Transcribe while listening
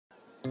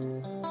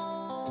Hello,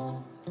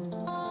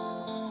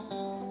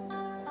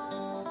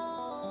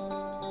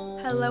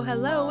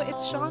 hello,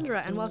 it's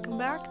Chandra, and welcome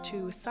back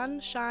to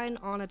Sunshine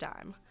on a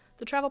Dime,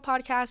 the travel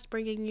podcast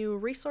bringing you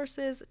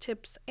resources,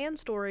 tips, and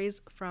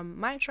stories from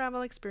my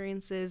travel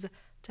experiences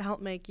to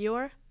help make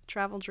your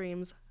travel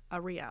dreams a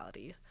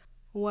reality.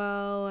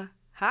 Well,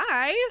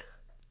 hi!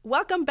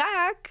 Welcome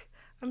back!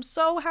 I'm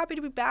so happy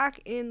to be back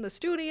in the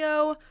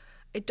studio.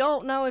 I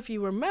don't know if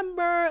you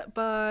remember,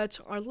 but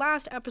our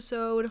last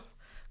episode,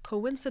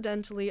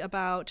 coincidentally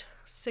about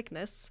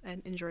sickness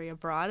and injury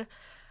abroad,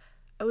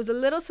 I was a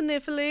little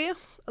sniffly,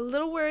 a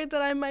little worried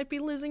that I might be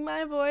losing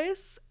my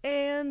voice,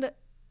 and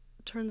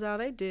turns out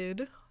I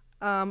did.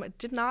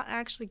 Did not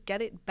actually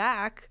get it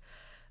back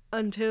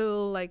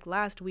until like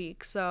last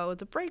week, so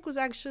the break was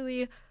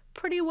actually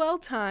pretty well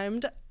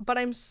timed, but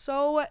I'm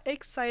so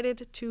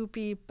excited to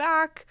be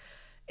back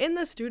in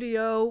the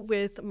studio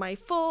with my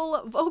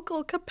full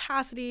vocal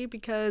capacity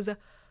because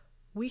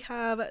we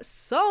have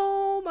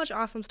so much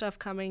awesome stuff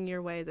coming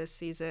your way this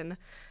season.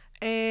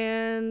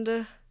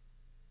 And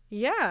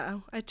yeah,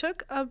 I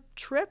took a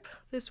trip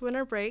this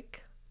winter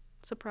break.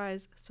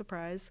 Surprise,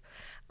 surprise.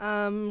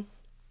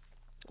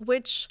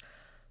 Which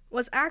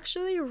was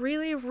actually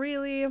really,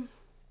 really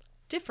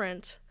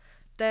different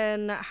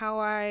than how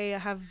I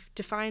have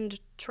defined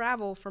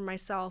travel for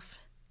myself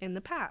in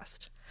the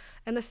past.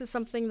 And this is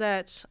something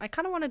that I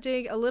kind of want to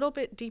dig a little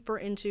bit deeper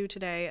into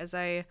today as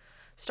I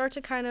start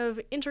to kind of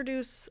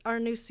introduce our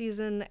new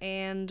season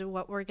and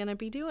what we're going to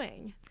be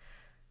doing.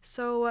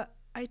 So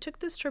I took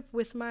this trip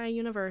with my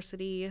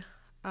university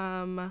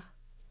to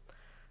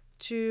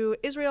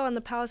Israel and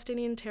the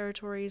Palestinian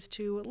territories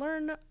to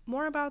learn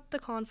more about the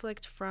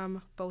conflict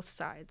from both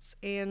sides.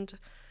 And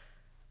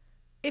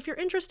if you're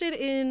interested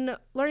in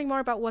learning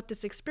more about what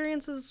this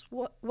experience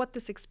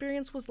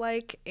was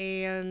like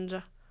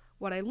and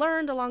what I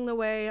learned along the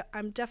way,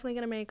 I'm definitely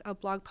going to make a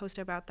blog post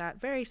about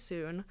that very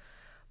soon.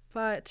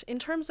 But in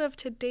terms of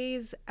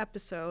today's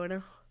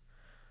episode,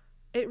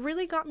 it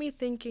really got me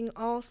thinking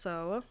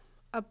also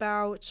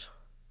about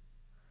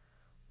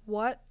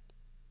what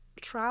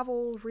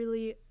travel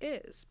really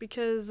is,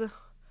 because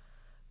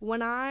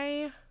when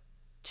I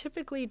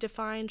typically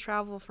define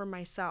travel for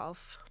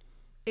myself,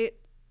 it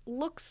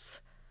looks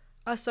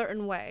a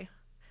certain way,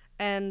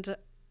 and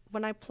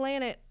when I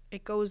plan it,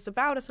 it goes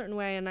about a certain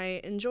way, and I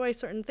enjoy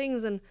certain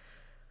things, and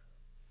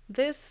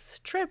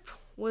this trip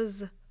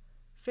was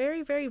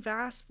very, very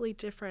vastly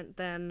different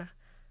than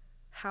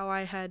how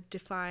I had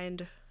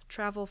defined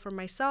travel for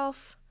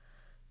myself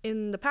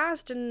in the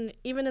past and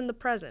even in the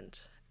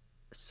present.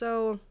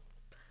 So,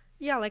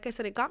 yeah, like I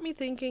said, it got me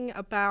thinking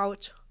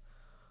about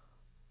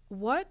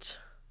what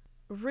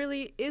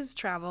really is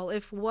travel,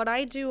 if what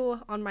I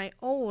do on my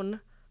own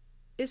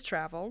is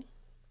travel,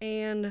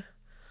 and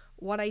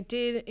what I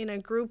did in a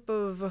group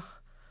of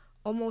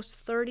almost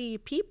 30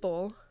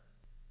 people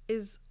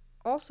is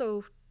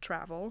also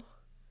travel,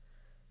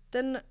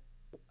 then,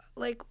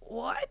 like,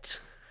 what?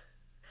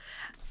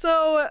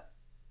 So,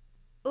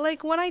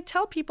 like, when I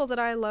tell people that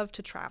I love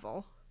to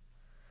travel,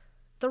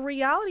 the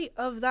reality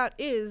of that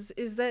is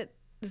that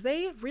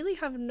they really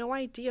have no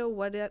idea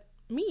what it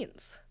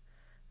means,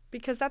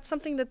 because that's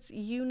something that's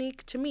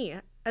unique to me,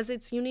 as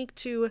it's unique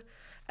to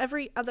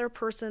every other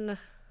person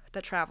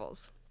that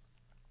travels,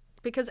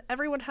 because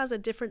everyone has a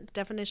different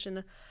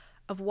definition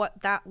of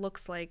what that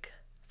looks like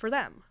for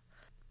them.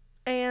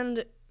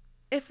 And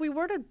if we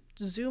were to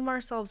zoom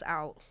ourselves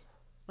out,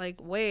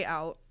 like way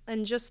out,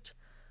 and just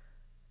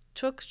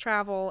took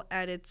travel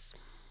at its,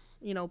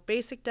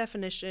 basic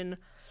definition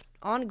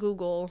on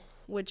Google,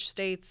 which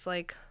states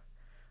like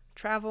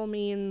travel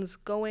means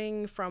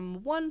going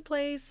from one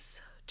place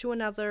to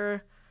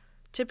another,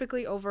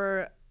 typically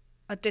over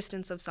a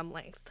distance of some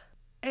length.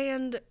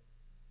 And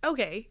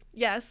okay,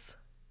 yes,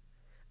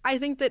 I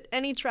think that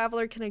any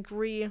traveler can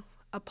agree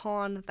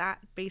upon that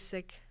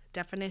basic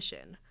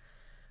definition.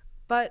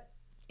 But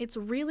it's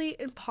really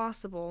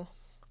impossible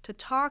to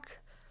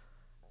talk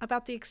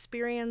about the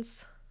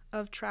experience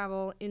of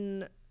travel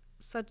in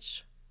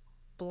such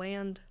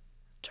bland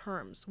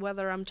terms,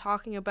 whether I'm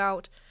talking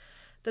about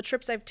the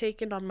trips I've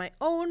taken on my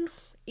own,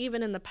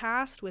 even in the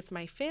past with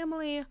my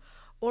family,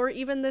 or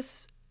even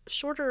this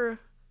shorter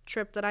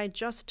trip that I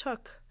just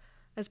took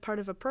as part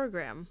of a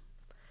program.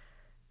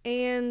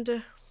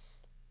 And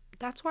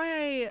that's why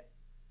I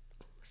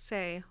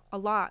say a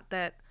lot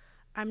that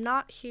I'm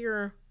not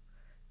here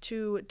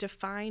to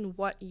define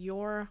what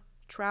your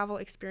travel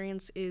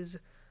experience is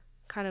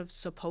kind of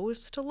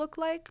supposed to look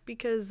like,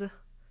 because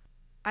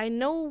I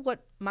know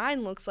what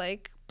mine looks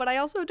like, but I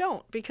also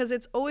don't, because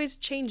it's always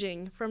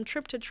changing from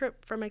trip to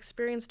trip, from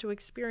experience to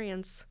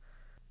experience,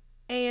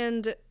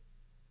 and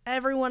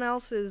everyone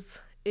else's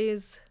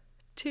is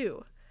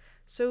too.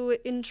 So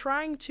in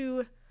trying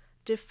to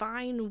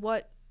define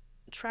what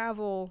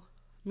travel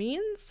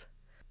means,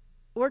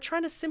 we're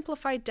trying to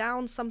simplify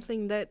down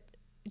something that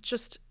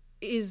just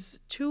is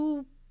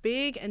too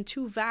big and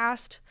too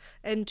vast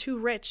and too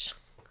rich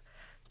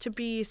to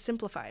be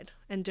simplified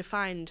and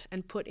defined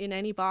and put in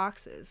any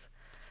boxes.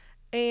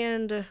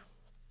 And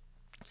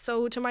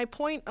So, to my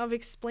point of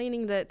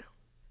explaining that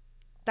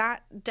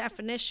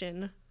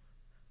definition,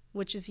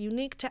 which is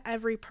unique to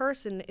every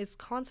person, is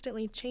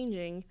constantly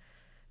changing,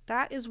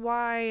 that is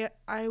why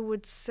I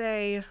would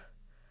say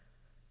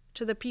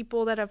to the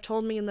people that have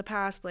told me in the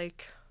past,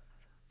 like,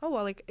 oh,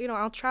 well, like,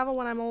 I'll travel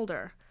when I'm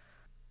older.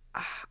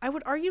 I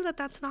would argue that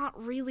that's not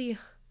really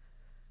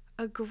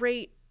a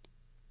great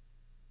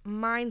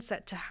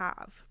mindset to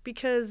have,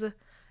 because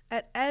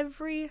at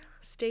every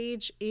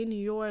stage in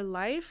your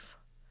life,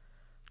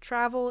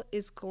 travel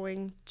is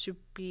going to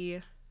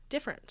be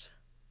different.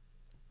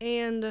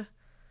 And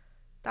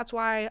that's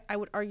why I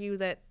would argue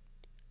that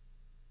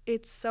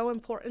it's so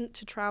important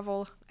to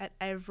travel at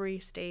every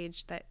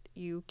stage that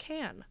you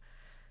can.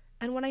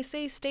 And when I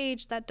say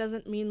stage, that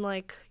doesn't mean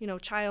like,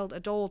 child,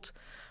 adult,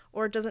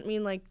 or it doesn't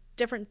mean like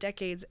different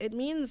decades. It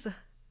means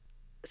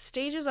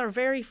stages are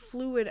very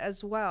fluid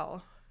as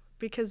well,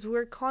 because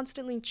we're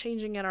constantly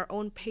changing at our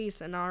own pace,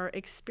 and our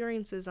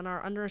experiences and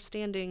our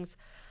understandings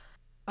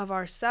of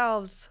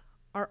ourselves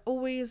are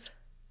always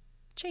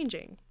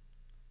changing.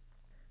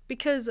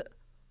 Because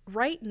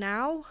right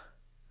now,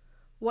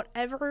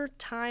 whatever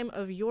time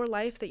of your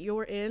life that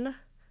you're in,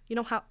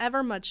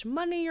 however much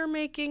money you're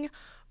making,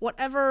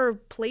 whatever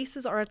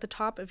places are at the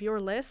top of your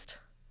list,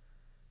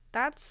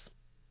 that's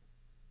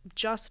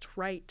just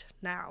right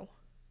now.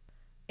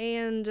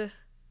 And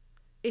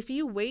if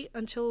you wait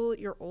until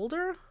you're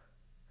older,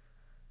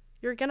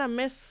 you're gonna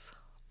miss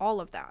all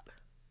of that.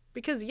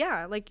 Because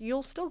yeah, like,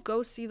 you'll still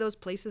go see those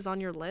places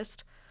on your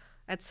list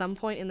at some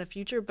point in the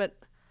future, but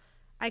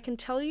I can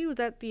tell you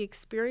that the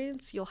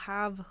experience you'll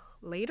have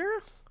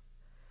later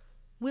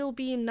will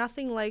be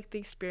nothing like the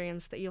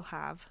experience that you'll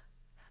have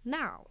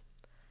now.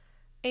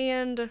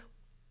 And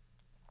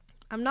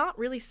I'm not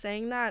really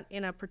saying that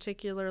in a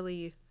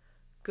particularly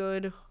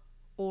good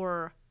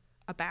or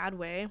a bad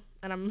way,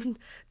 and I'm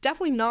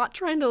definitely not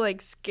trying to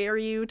like scare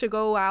you to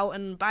go out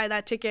and buy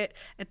that ticket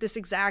at this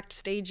exact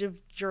stage of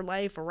your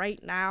life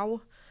right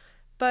now.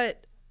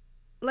 But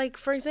like,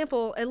 for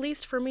example, at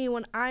least for me,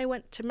 when I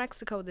went to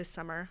Mexico this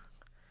summer,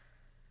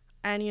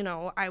 and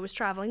I was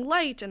traveling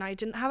light and I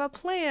didn't have a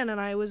plan and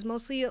I was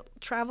mostly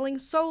traveling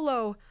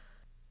solo,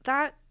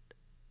 that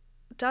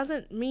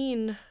doesn't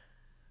mean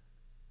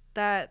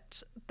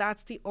that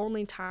that's the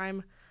only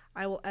time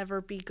I will ever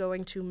be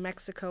going to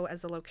Mexico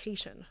as a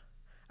location.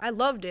 I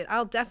loved it.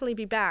 I'll definitely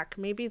be back.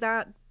 Maybe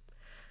that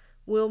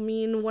will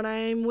mean when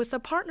I'm with a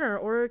partner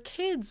or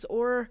kids,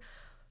 or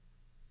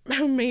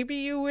maybe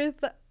you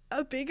with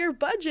a bigger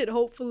budget,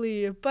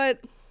 hopefully.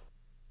 But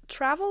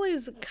travel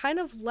is kind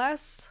of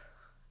less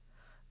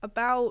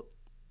about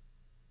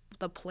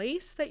the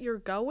place that you're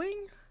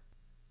going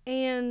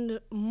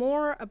and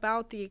more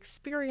about the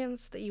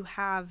experience that you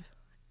have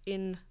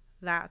in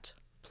that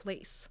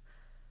place,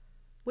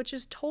 which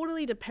is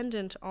totally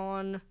dependent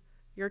on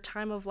your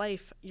time of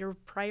life, your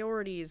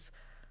priorities,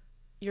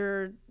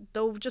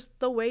 just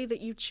the way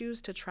that you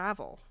choose to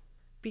travel.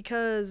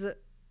 Because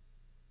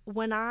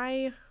when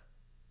I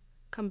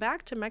come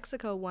back to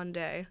Mexico one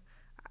day,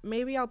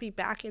 maybe I'll be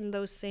back in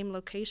those same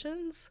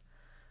locations,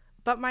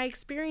 but my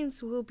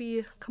experience will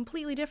be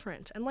completely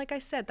different. And like I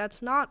said,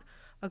 that's not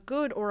a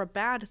good or a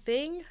bad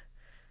thing,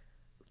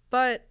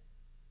 but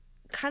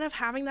kind of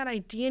having that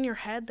idea in your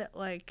head that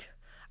like,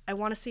 I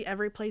want to see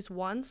every place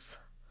once,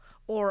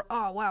 or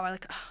oh wow,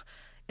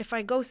 if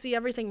I go see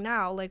everything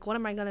now, like, what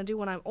am I going to do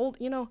when I'm old?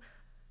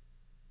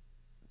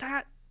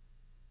 That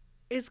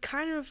is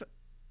kind of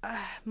a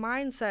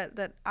mindset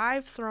that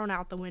I've thrown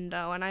out the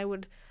window, and I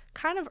would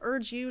kind of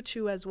urge you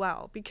to as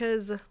well.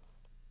 Because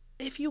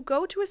if you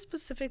go to a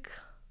specific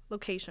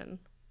location,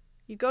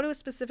 you go to a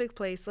specific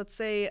place, let's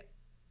say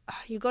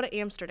you go to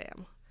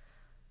Amsterdam,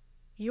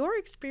 your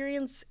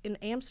experience in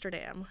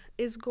Amsterdam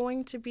is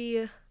going to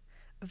be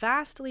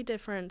vastly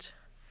different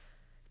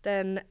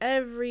than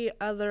every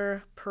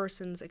other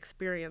person's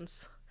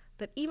experience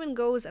that even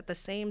goes at the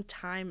same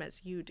time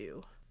as you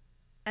do.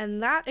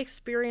 And that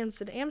experience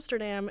in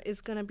Amsterdam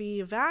is going to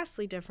be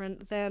vastly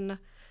different than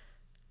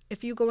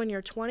if you go in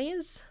your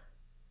 20s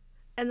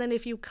and then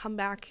if you come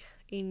back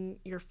in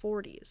your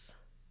 40s.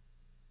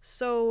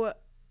 So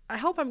I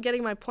hope I'm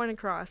getting my point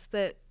across,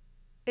 that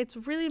it's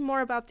really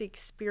more about the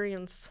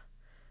experience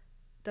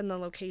than the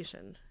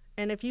location.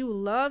 And if you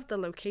love the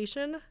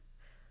location,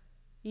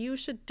 you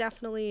should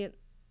definitely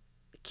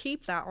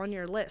keep that on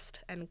your list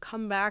and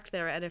come back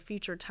there at a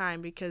future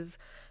time, because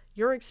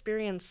your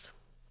experience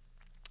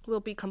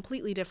will be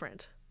completely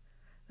different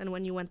than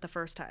when you went the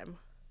first time.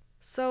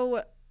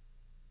 So,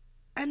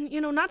 and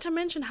not to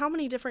mention how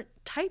many different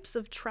types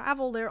of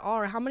travel there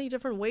are, how many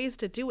different ways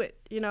to do it,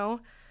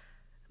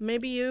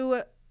 Maybe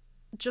you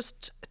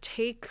just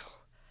take,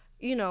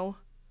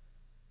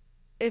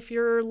 if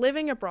you're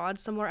living abroad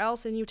somewhere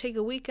else and you take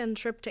a weekend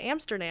trip to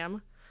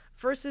Amsterdam,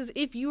 versus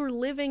if you're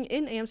living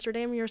in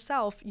Amsterdam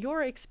yourself,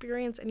 your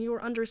experience and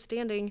your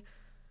understanding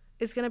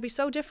is going to be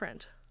so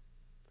different.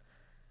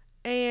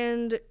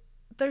 And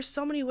there's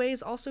so many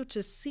ways also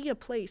to see a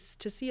place,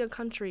 to see a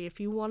country. If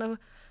you want to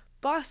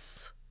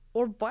bus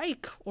or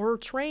bike or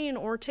train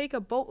or take a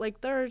boat,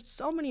 like, there are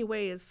so many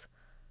ways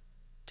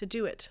to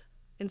do it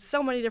in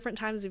so many different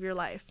times of your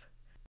life.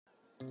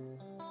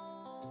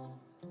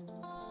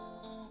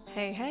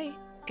 Hey,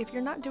 if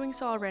you're not doing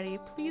so already,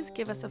 please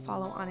give us a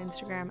follow on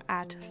Instagram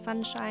at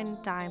Sunshine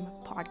Dime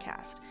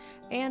Podcast.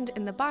 And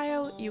in the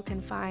bio, you can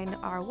find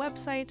our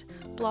website,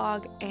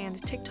 blog,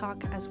 and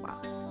TikTok as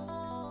well.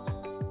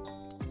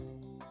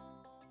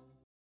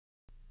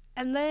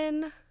 And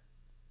then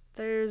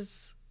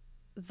there's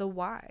the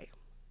why.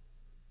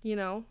 You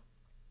know,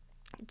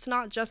 it's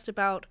not just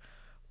about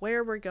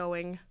where we're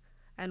going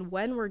and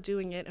when we're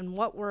doing it and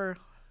what we're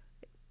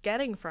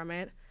getting from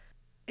it.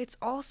 It's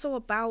also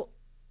about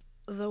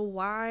the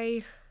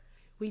why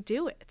we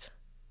do it.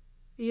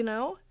 You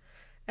know,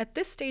 at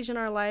this stage in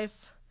our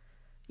life,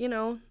 you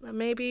know,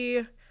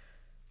 maybe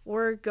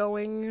we're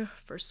going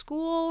for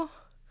school,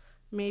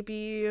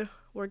 maybe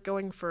we're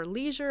going for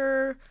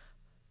leisure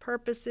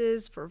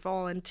purposes, for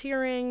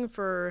volunteering,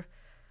 for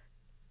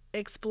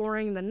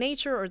exploring the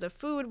nature or the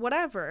food,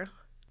 whatever.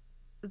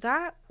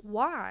 That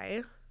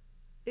why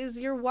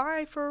is your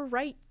why for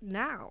right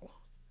now.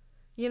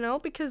 You know,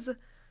 because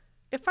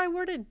if I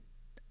were to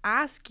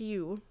ask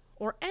you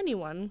or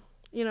anyone,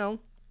 you know,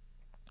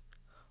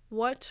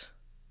 what's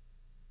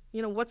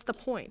the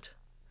point?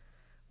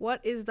 What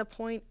is the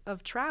point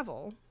of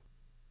travel?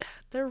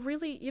 There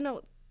really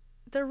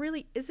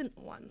isn't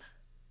one.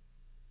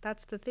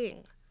 That's the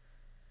thing.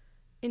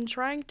 In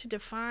trying to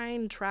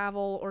define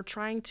travel or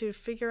trying to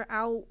figure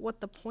out what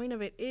the point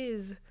of it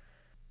is,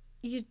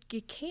 you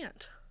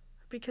can't,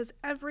 because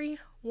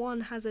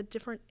everyone has a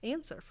different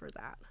answer for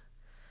that.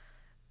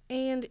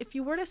 And if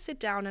you were to sit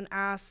down and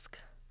ask,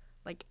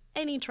 like,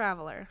 any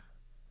traveler,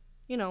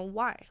 you know,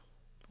 why?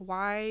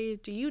 Why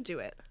do you do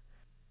it?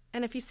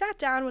 And if you sat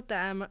down with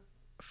them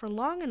for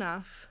long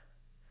enough,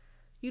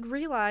 you'd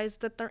realize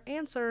that their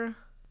answer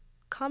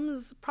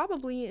comes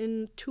probably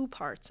in two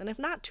parts. And if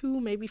not two,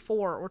 maybe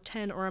 4 or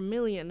 10 or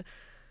 1,000,000.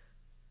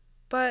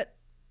 But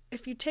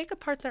if you take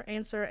apart their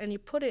answer and you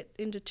put it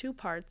into 2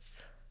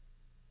 parts,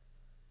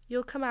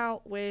 you'll come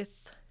out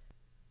with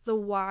the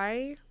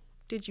why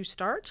did you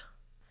start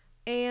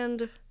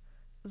and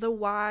the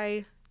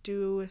why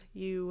do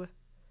you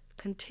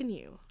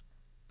continue.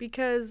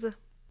 Because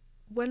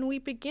when we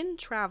begin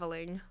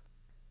traveling,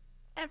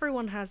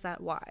 everyone has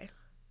that why.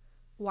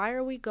 Why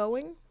are we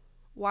going?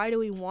 Why do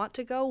we want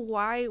to go?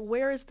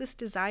 Where is this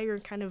desire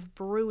kind of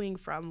brewing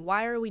from?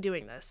 Why are we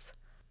doing this?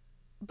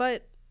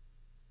 But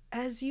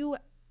as you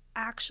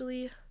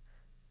actually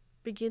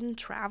begin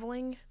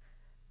traveling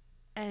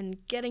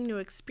and getting new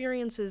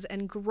experiences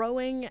and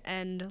growing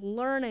and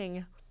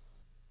learning,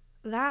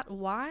 that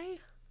why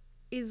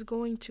is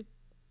going to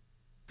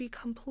be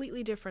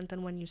completely different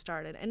than when you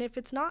started. And if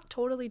it's not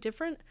totally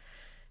different,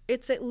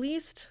 it's at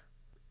least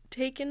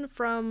taken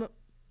from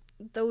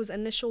those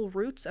initial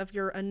roots of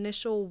your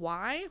initial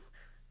why,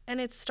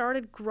 and it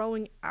started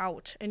growing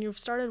out, and you've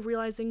started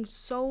realizing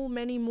so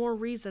many more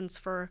reasons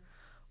for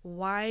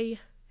why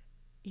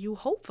you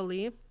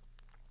hopefully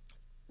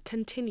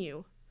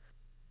continue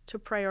to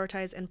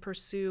prioritize and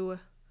pursue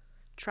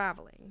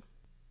traveling.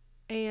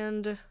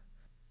 And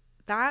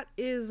that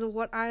is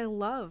what I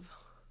love,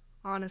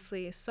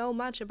 honestly, so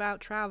much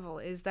about travel,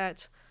 is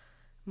that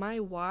my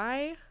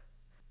why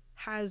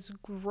has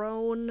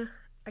grown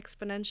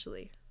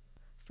exponentially.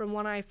 From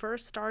when I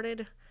first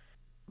started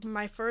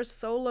my first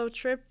solo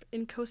trip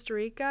in Costa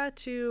Rica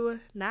to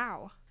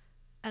now,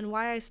 and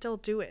why I still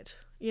do it.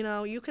 You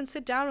know, you can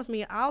sit down with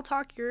me, I'll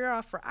talk your ear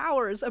off for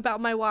hours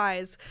about my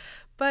whys,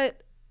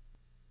 but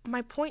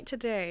my point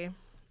today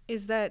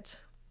is that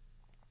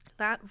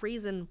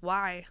reason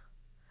why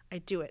I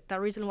do it,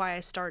 that reason why I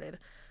started,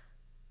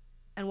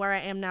 and where I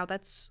am now,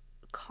 that's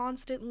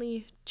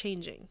constantly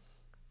changing,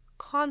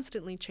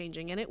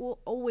 and it will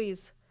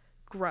always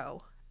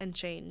grow and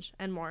change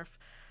and morph.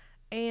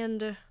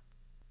 And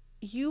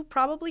you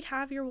probably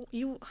have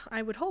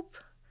I would hope,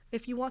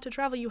 if you want to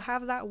travel, you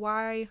have that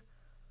why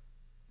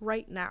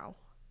right now,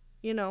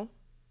 you know,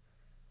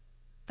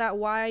 that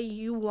why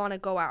you want to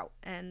go out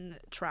and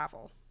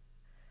travel.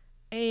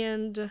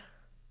 And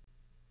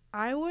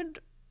I would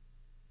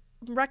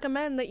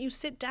recommend that you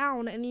sit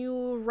down and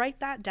you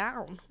write that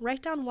down.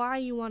 Write down why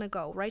you want to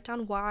go. Write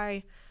down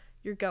why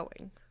you're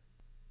going.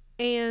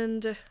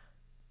 And,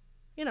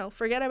 you know,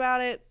 forget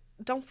about it.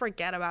 Don't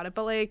forget about it,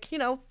 but, like, you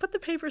know, put the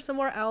paper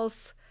somewhere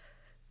else.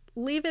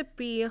 Leave it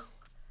be.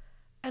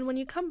 And when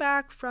you come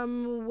back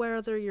from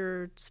whether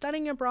you're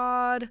studying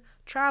abroad,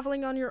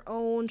 traveling on your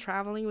own,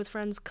 traveling with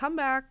friends, come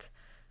back,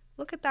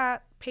 look at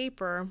that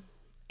paper,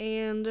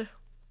 and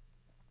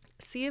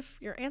see if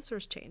your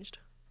answer's changed,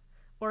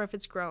 or if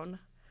it's grown,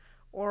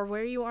 or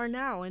where you are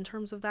now in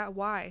terms of that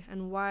why,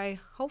 and why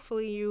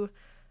hopefully you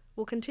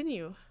will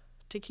continue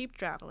to keep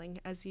traveling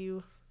as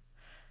you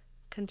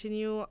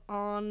continue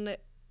on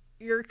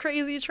your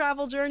crazy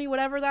travel journey,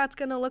 whatever that's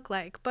going to look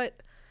like.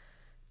 But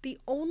the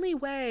only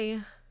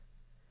way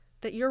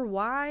that your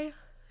why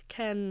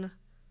can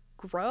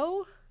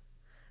grow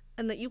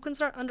and that you can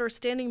start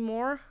understanding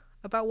more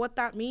about what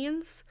that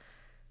means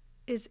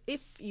is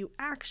if you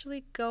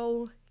actually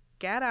go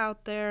get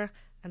out there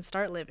and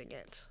start living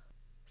it.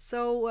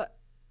 So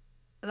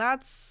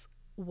that's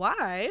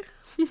why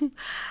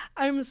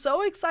I'm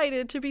so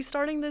excited to be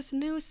starting this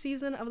new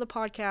season of the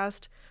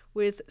podcast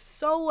with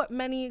so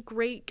many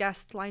great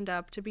guests lined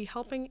up to be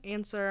helping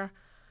answer,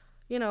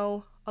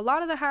 a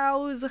lot of the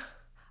hows,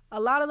 a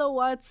lot of the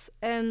whats,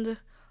 and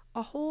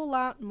a whole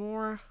lot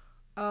more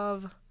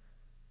of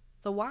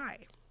the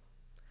why.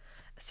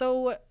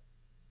 So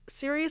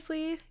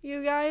seriously,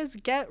 you guys,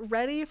 get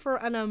ready for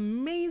an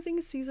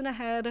amazing season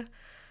ahead.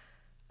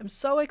 I'm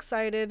so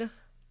excited.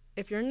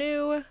 If you're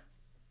new,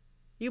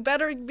 you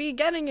better be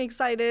getting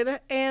excited,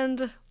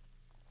 and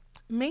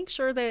make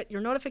sure that your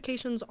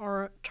notifications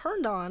are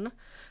turned on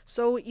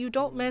so you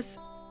don't miss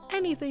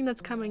anything that's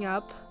coming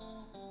up.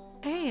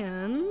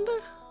 And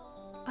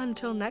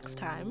until next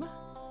time,